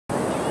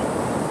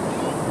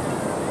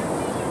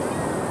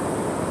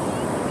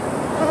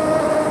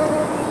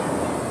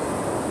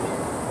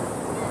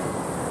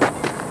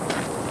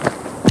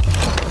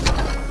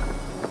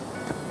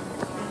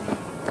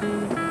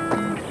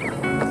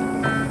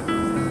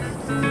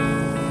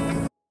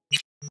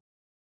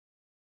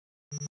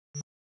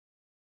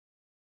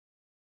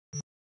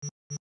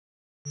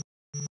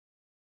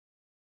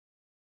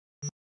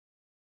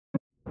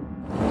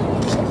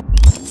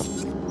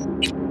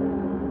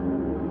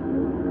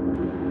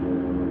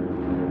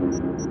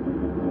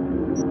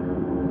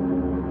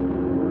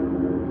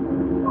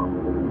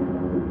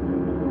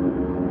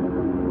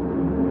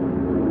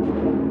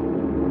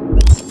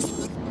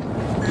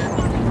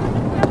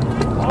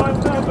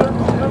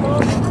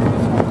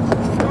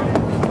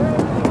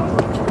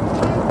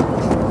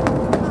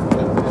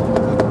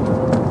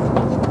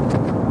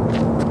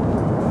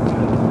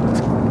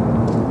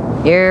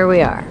Here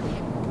we are.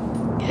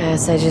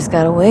 Guess I just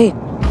gotta wait.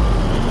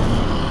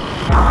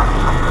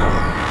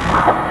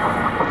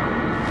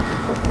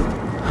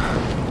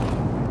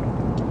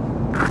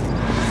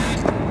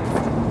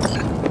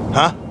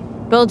 Huh?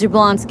 Bill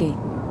Jablonski.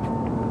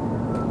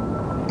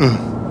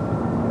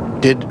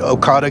 Did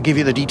Okada give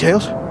you the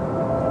details?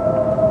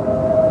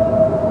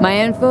 My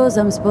info's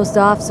I'm supposed to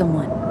off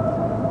someone.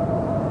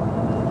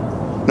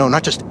 No,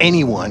 not just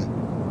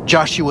anyone.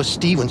 Joshua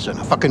Stevenson,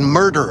 a fucking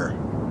murderer.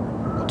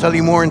 I'll tell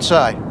you more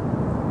inside.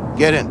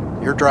 Get in.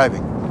 You're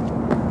driving.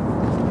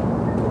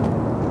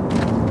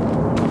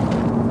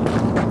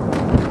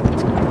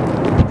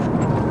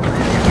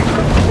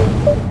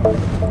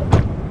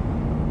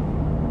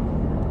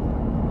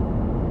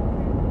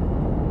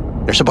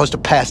 They're supposed to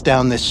pass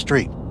down this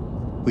street.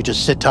 We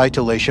just sit tight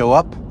till they show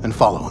up and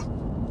follow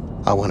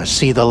them. I want to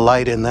see the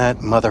light in that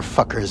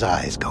motherfucker's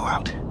eyes go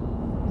out.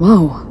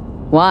 Whoa.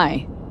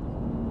 Why?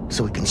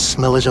 So he can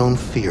smell his own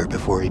fear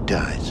before he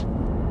dies.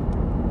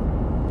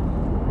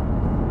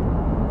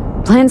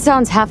 Plan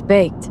sounds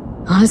half-baked.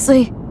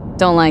 Honestly,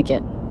 don't like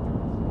it.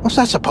 What's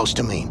that supposed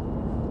to mean?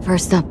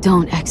 First up,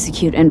 don't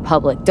execute in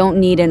public. Don't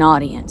need an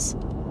audience.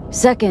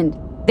 Second,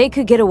 they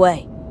could get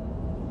away.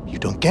 You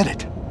don't get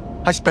it.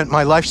 I spent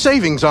my life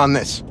savings on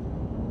this.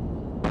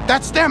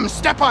 That's them!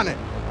 Step on it!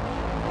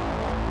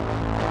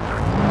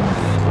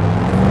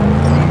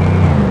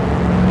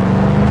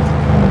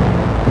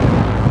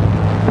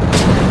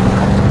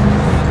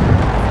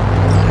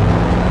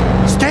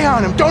 Stay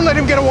on him! Don't let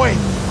him get away!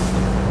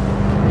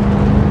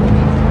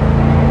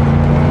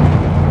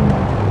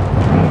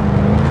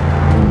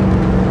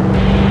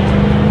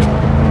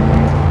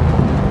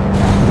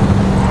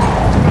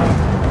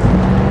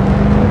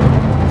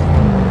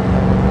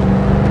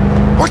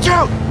 Watch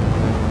out!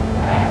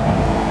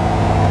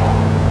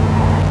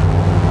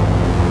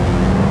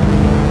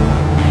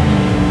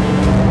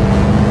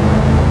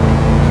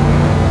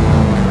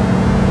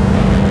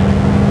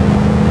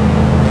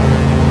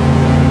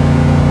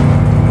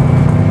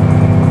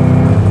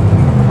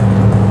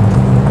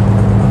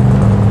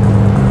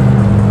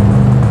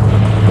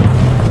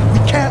 We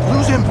can't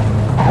lose him!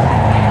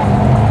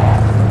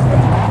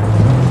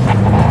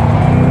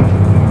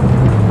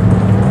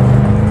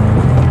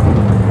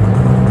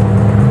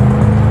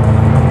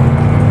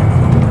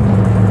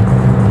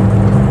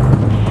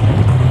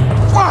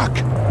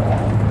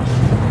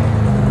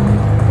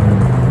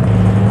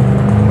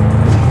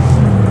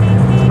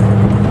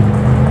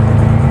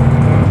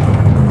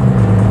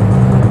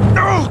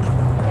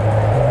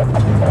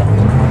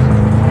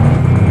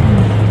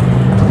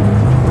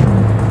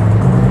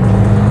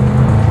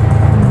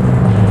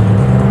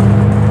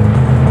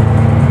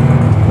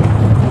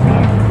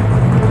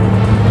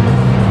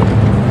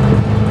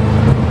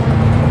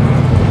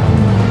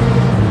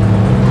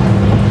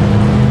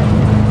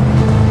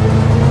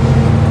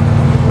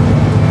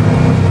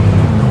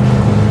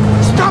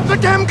 The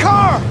damn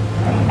car!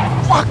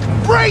 Fuck!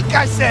 Brake,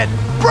 I said!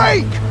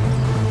 Brake!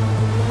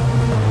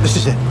 This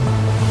is it.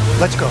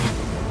 Let's go.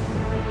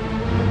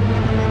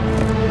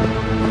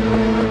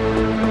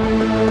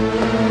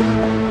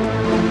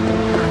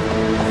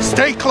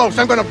 Stay close.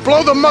 I'm gonna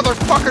blow the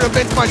motherfucker to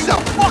bits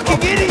myself.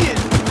 Fucking idiot!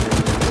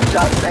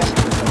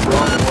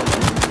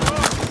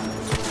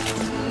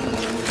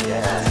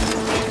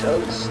 Yeah,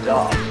 don't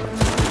stop.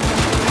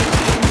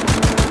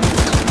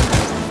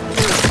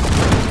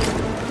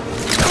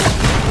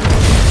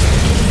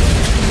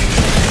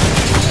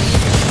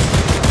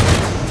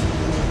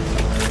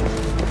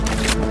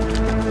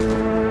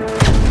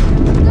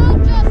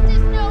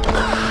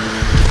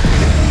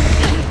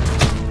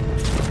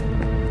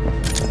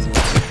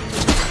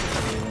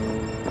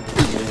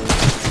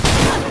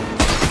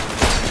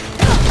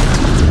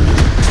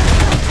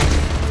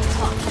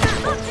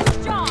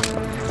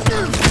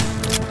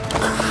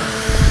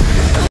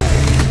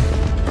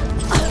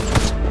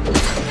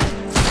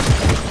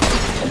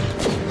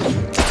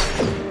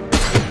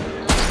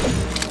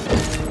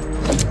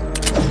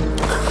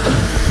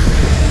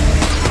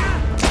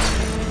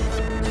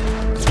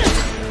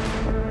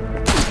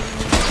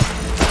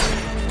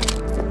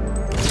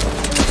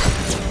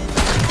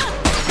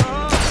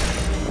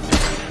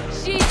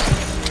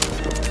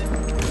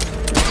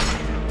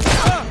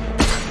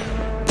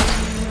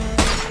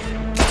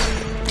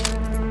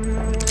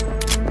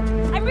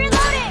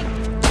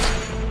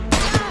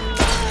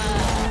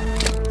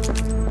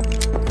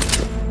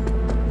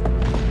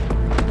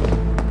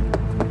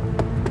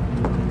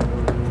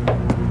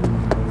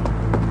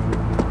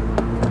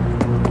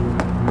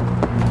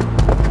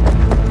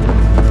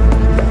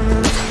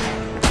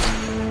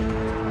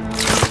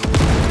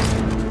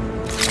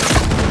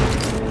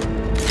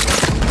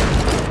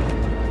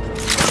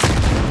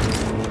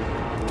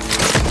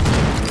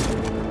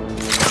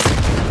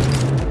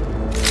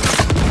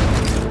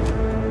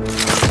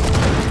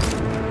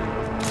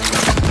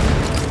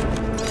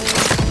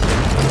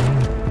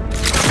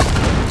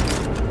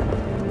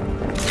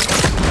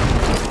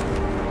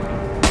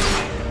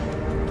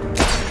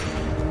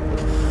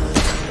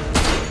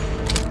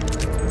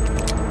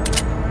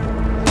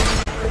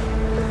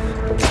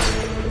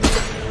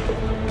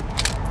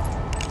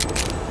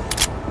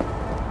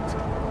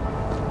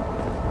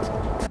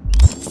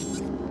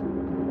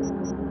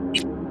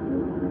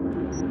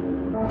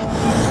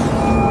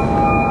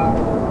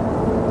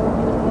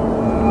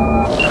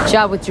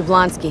 Shot with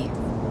Jablonski.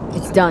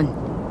 It's done.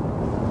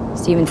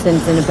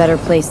 Stevenson's in a better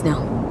place now.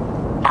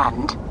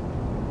 And?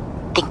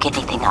 Think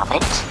anything of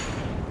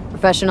it?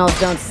 Professionals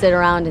don't sit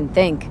around and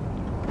think.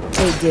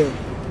 They do.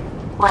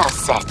 Well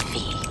said,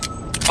 V.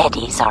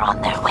 Eddies are on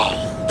their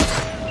way.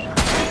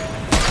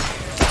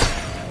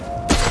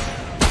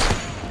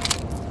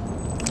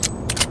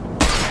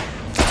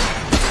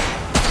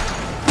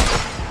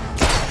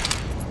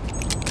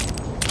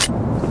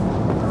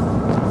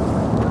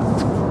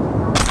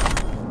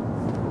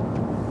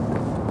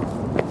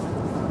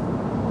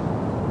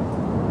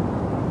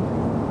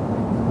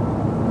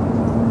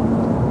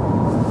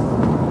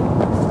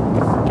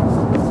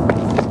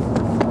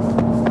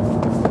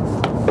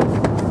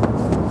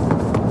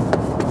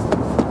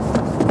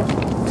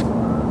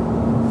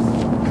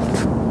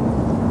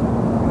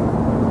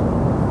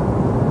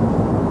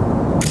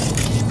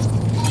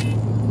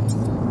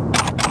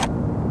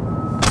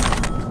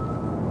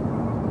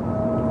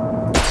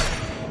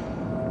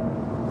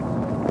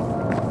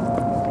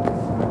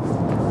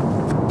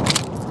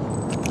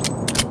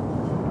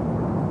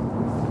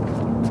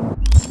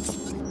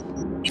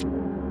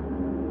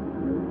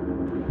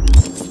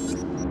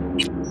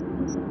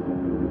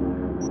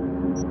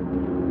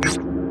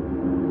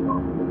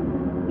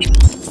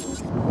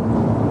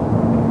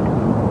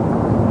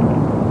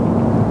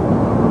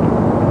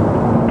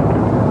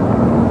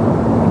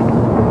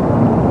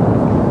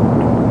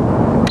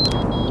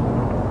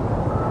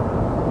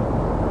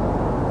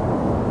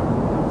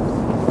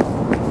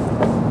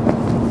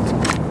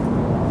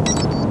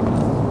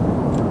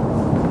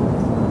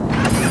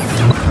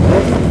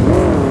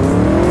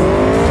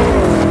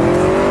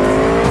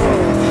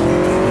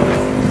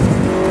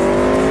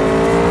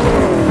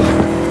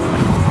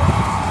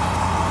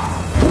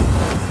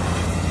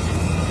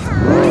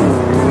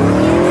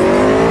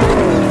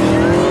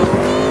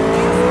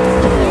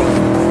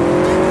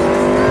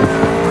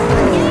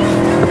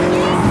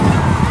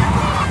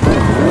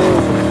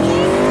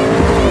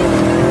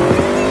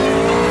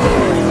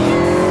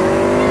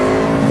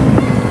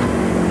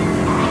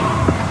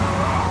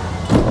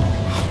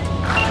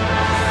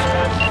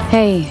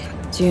 Hey,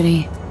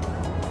 Judy.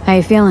 How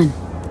you feeling?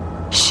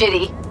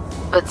 Shitty,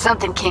 but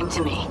something came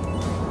to me.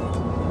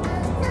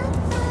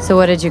 So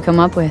what did you come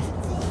up with?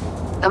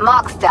 The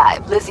Mox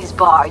Dive, Lizzie's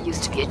bar,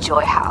 used to be a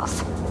joy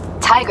house.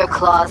 Tiger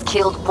Claws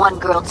killed one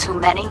girl too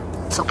many,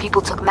 so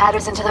people took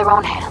matters into their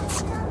own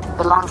hands.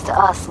 Belongs to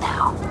us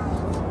now.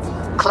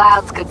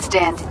 Clouds could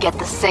stand to get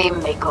the same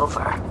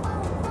makeover.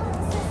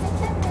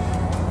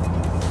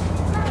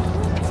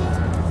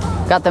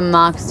 Got the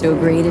Mox to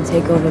agree to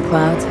take over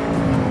Clouds?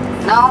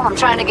 No, I'm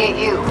trying to get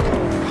you.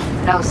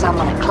 Know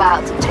someone at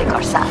Clouds who take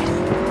our side.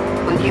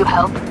 Will you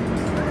help?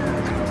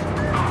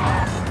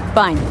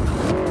 Fine.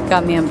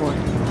 Got me on board.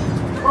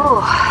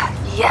 Ooh,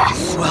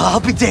 yes. Well,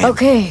 I'll be damned.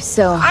 Okay,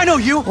 so... I know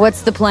you!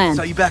 What's the plan?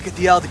 Saw you back at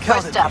the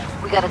Aldecaldo. First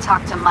up, we gotta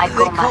talk to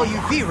Michael They call you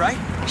Maeda. V,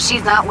 right?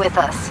 She's not with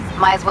us.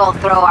 Might as well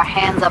throw our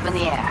hands up in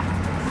the air.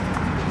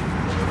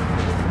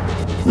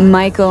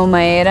 Michael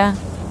Maeda?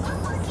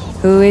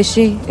 Who is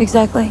she,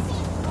 exactly?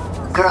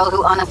 Girl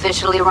who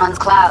unofficially runs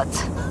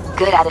Clouds.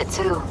 Good at it,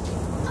 too.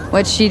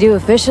 What'd she do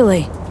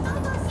officially?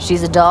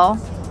 She's a doll,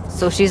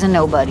 so she's a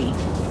nobody.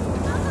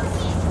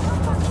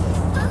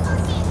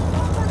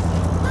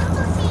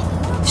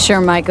 Sure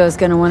Maiko's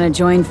gonna want to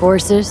join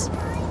forces?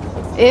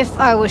 If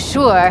I was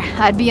sure,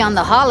 I'd be on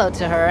the hollow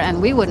to her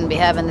and we wouldn't be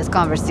having this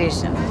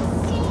conversation.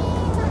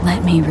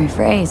 Let me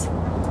rephrase.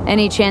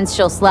 Any chance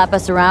she'll slap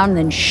us around,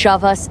 then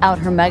shove us out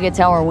her mega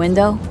tower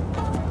window?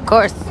 Of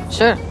course,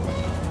 sure.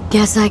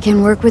 Guess I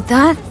can work with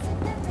that?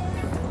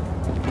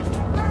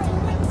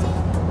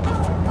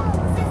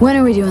 When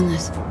are we doing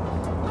this?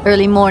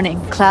 Early morning,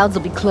 Clouds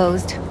will be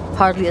closed.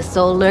 Hardly a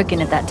soul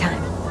lurking at that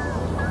time.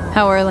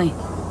 How early?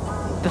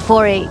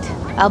 Before 8,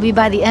 I'll be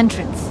by the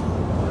entrance.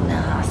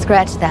 No,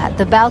 scratch that.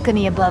 The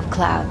balcony above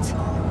Clouds.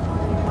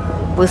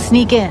 We'll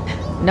sneak in.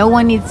 No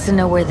one needs to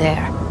know we're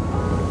there.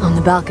 On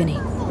the balcony.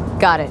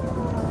 Got it.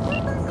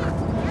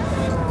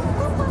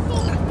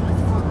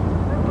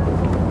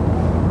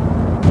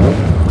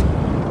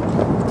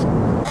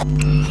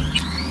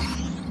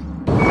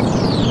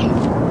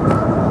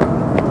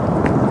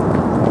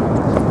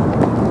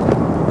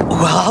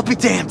 Well, I'll be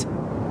damned.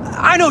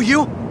 I know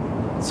you!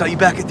 Saw you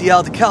back at the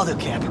Aldecaldo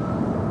camp.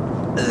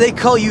 They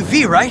call you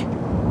V, right?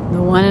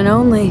 The one and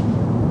only.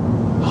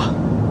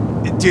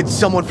 Did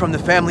someone from the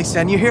family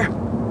send you here?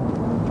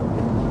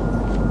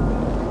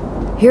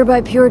 Here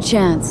by pure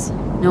chance.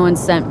 No one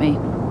sent me.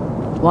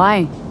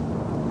 Why?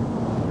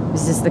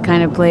 Is this the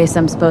kind of place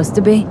I'm supposed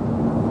to be?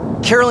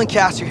 Carol and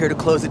Cass are here to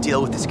close the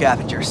deal with the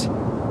scavengers.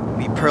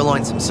 We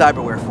purloined some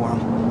cyberware for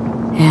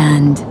them.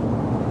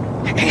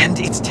 And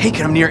it's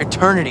taken them near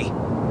eternity.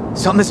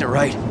 Something isn't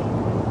right.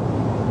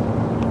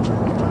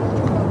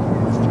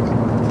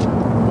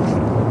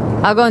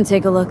 I'll go and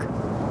take a look.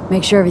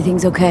 Make sure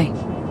everything's okay.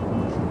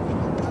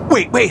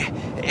 Wait,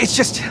 it's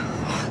just...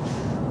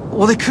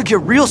 Well, they could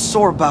get real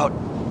sore about...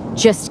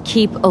 Just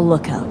keep a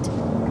lookout.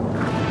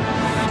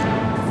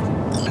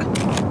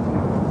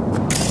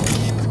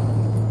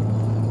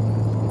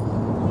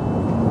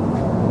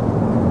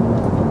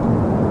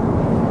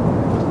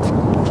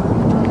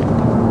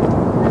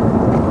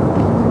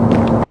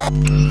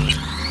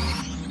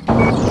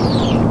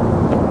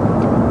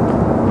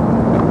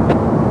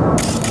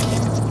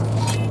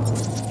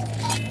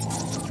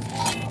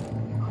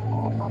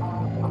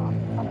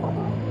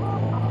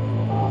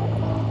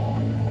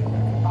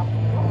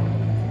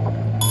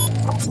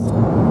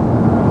 Someone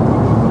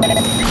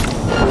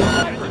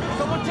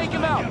take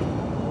him out!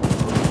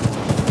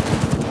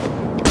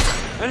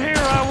 And here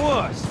I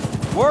was,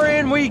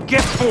 worrying we'd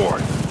get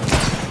bored.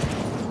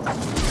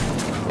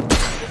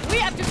 If we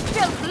have to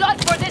spill blood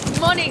for this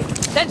money,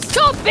 then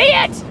so be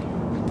it!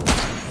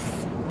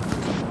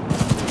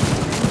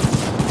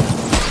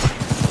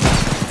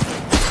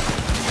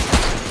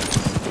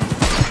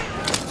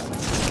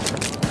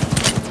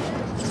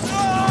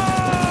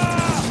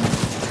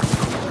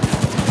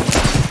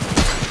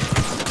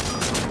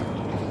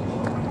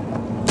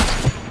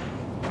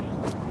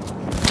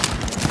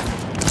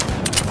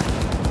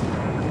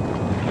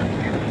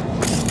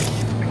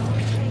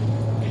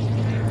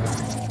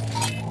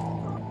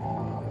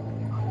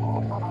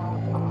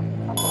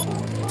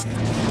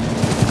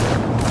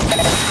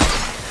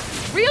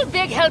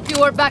 Big help you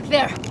were back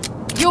there.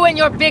 You and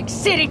your big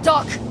city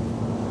talk.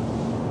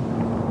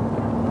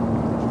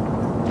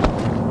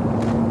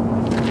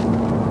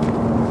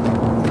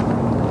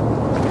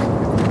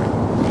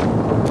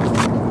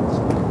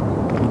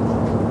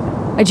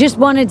 I just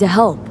wanted to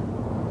help.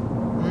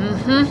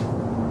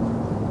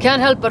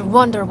 Can't help but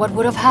wonder what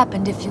would have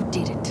happened if you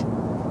didn't.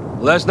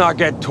 Let's not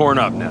get torn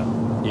up now.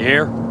 You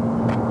hear?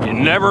 You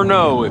never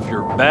know if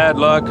your bad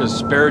luck has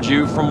spared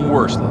you from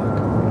worse luck.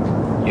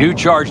 You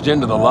charged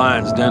into the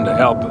lion's den to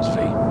help us,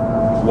 V.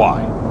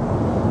 Why?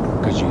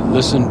 Because you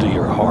listened to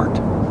your heart.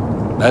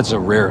 That's a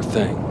rare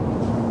thing.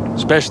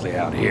 Especially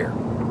out here.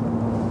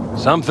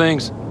 Some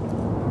things,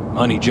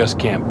 money just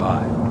can't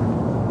buy.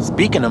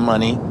 Speaking of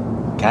money,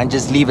 can't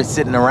just leave it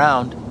sitting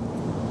around.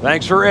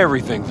 Thanks for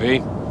everything,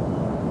 V.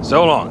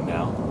 So long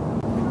now.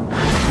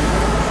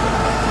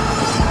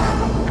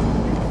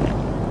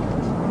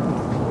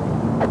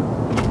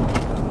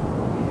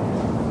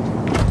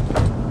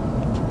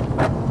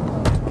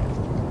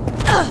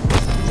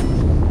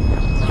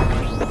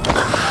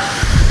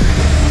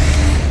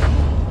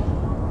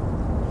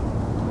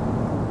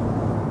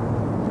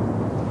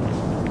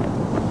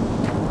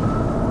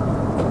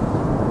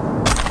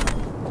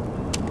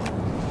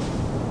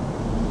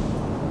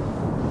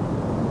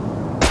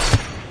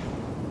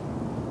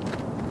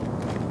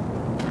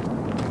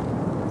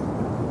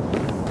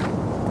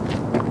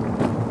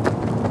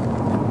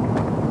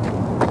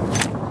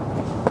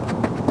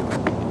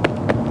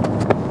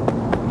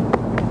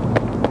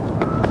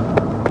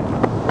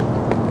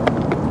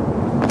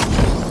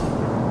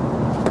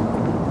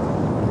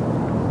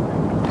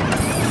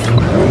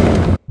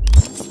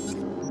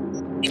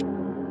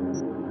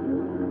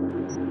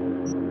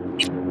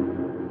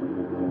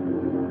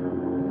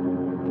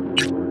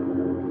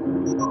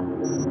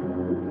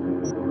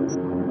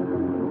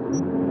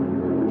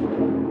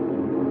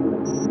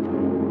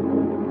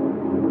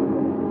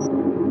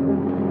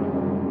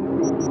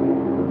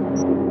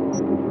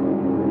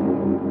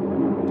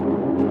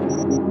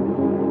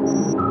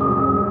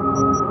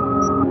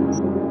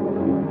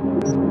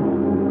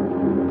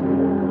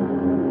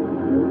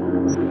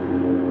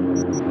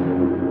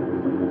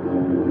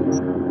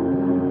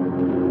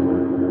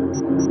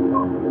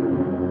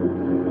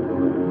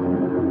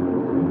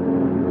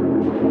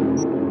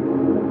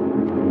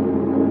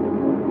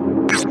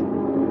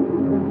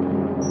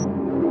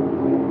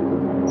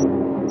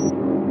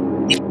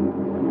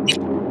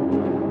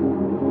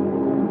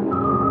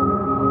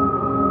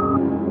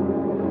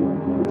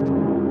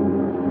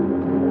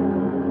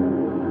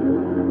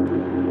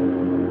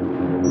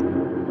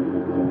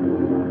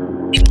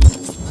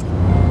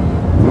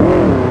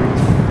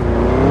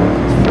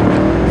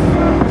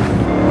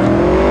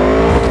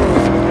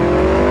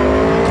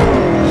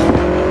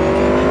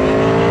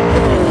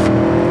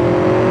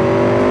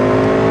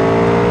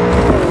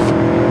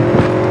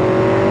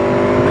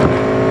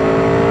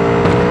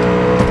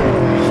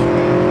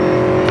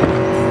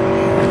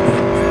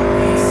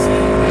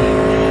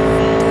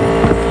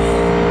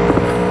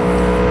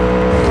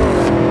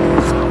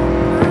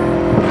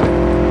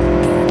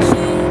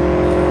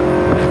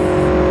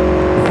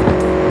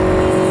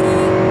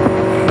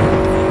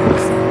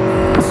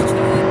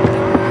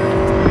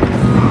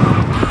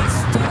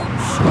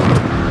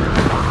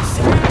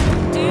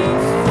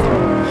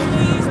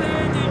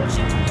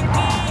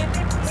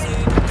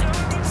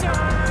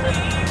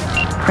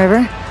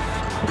 River?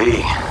 V,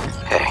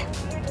 hey.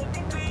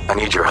 I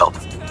need your help.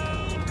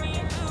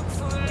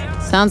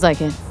 Sounds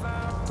like it.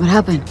 What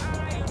happened?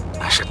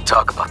 I should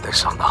talk about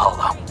this on the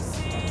holo.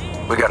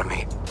 We gotta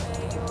meet.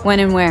 When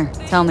and where?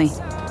 Tell me.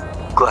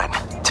 Glenn,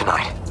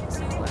 tonight.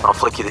 I'll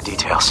flick you the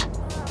details.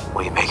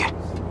 Will you make it?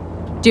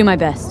 Do my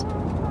best.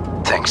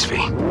 Thanks, V.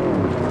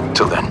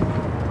 Till then.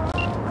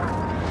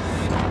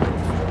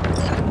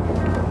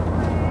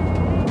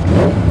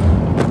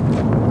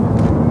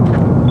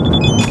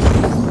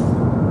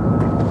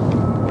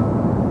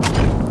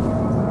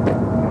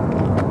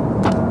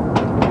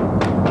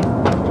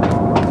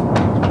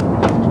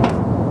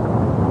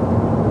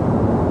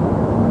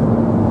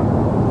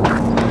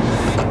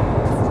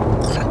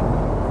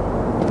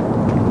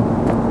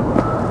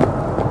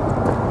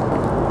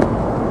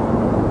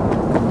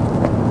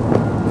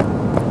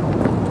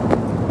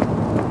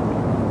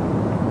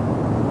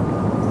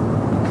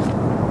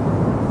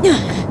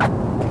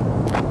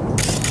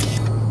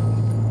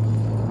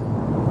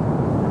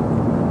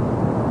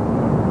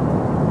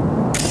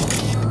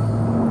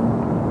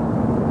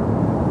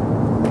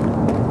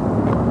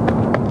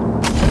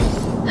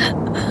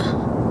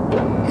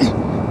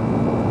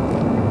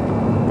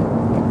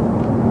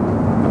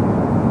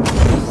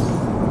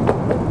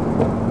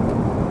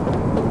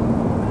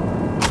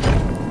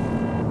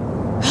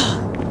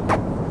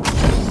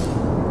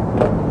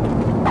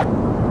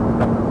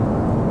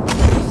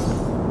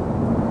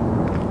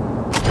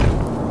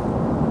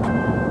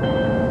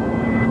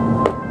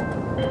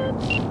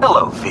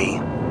 Hello, V.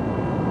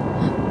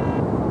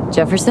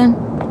 Jefferson?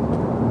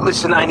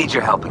 Listen, I need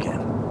your help again.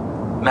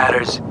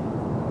 Matters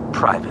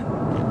private.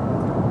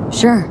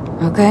 Sure,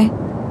 okay.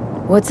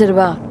 What's it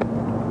about?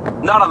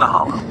 Not on the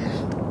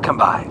holo. Come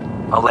by.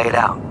 I'll lay it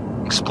out.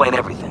 Explain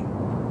everything.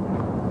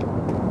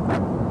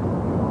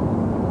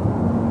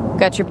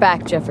 Got your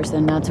back,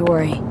 Jefferson, not to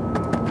worry.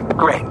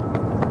 Great.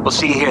 We'll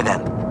see you here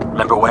then.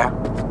 Remember where?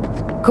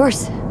 Of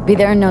course. Be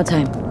there in no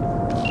time.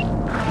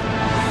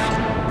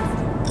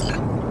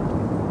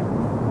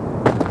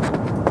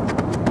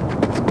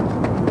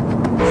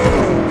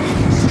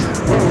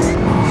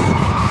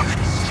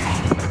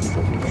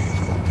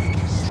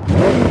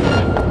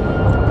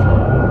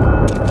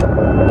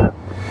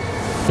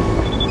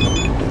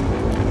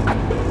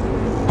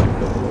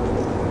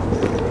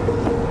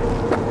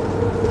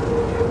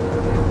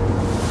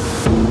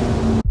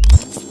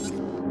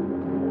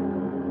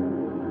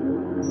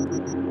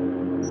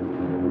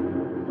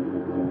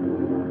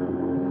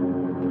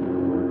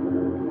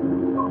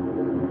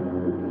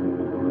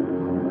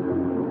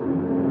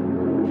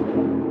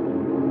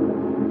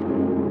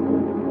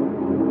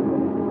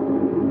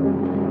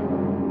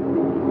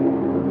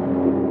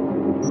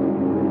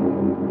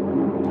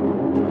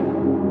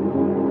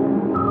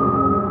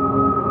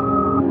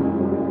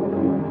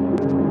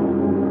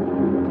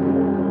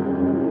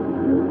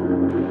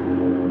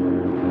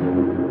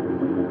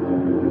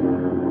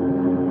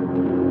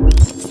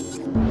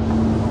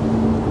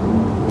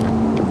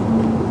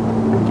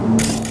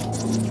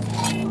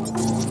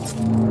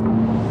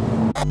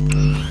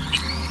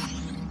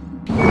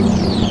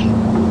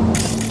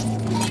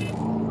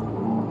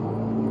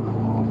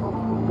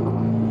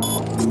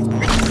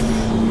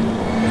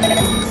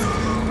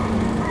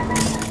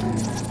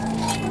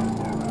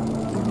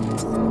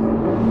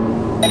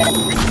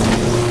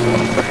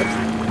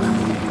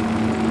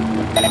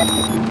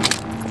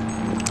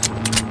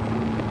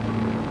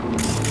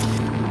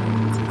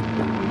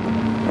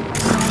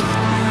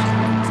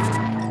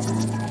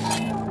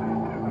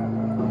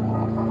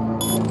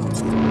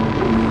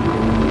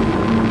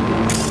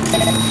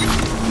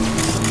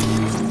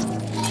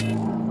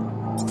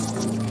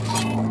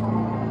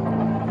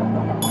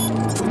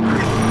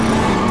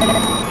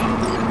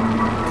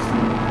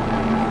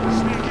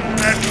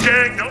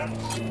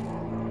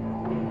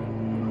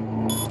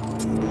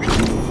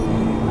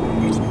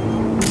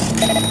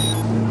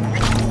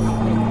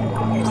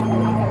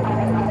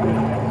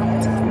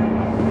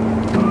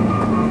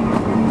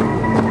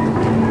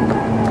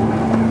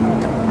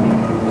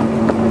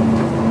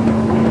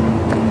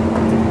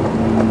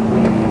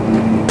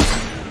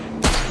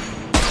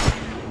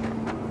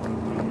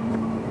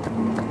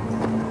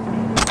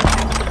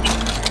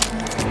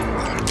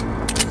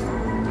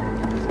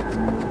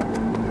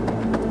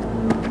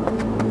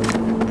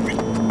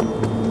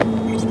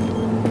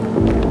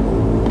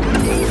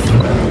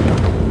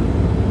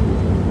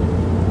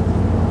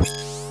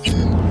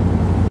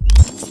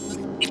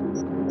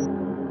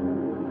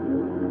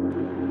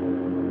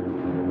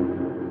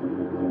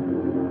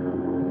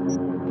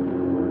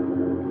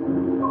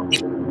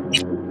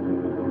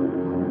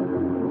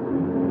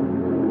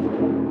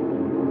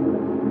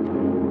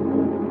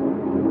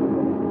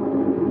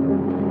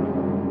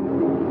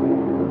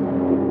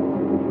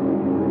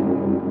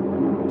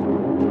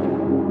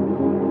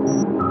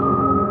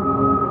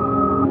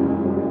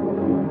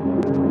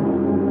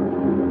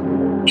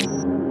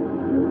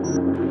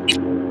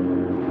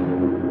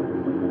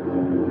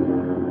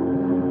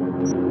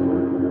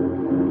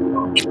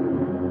 You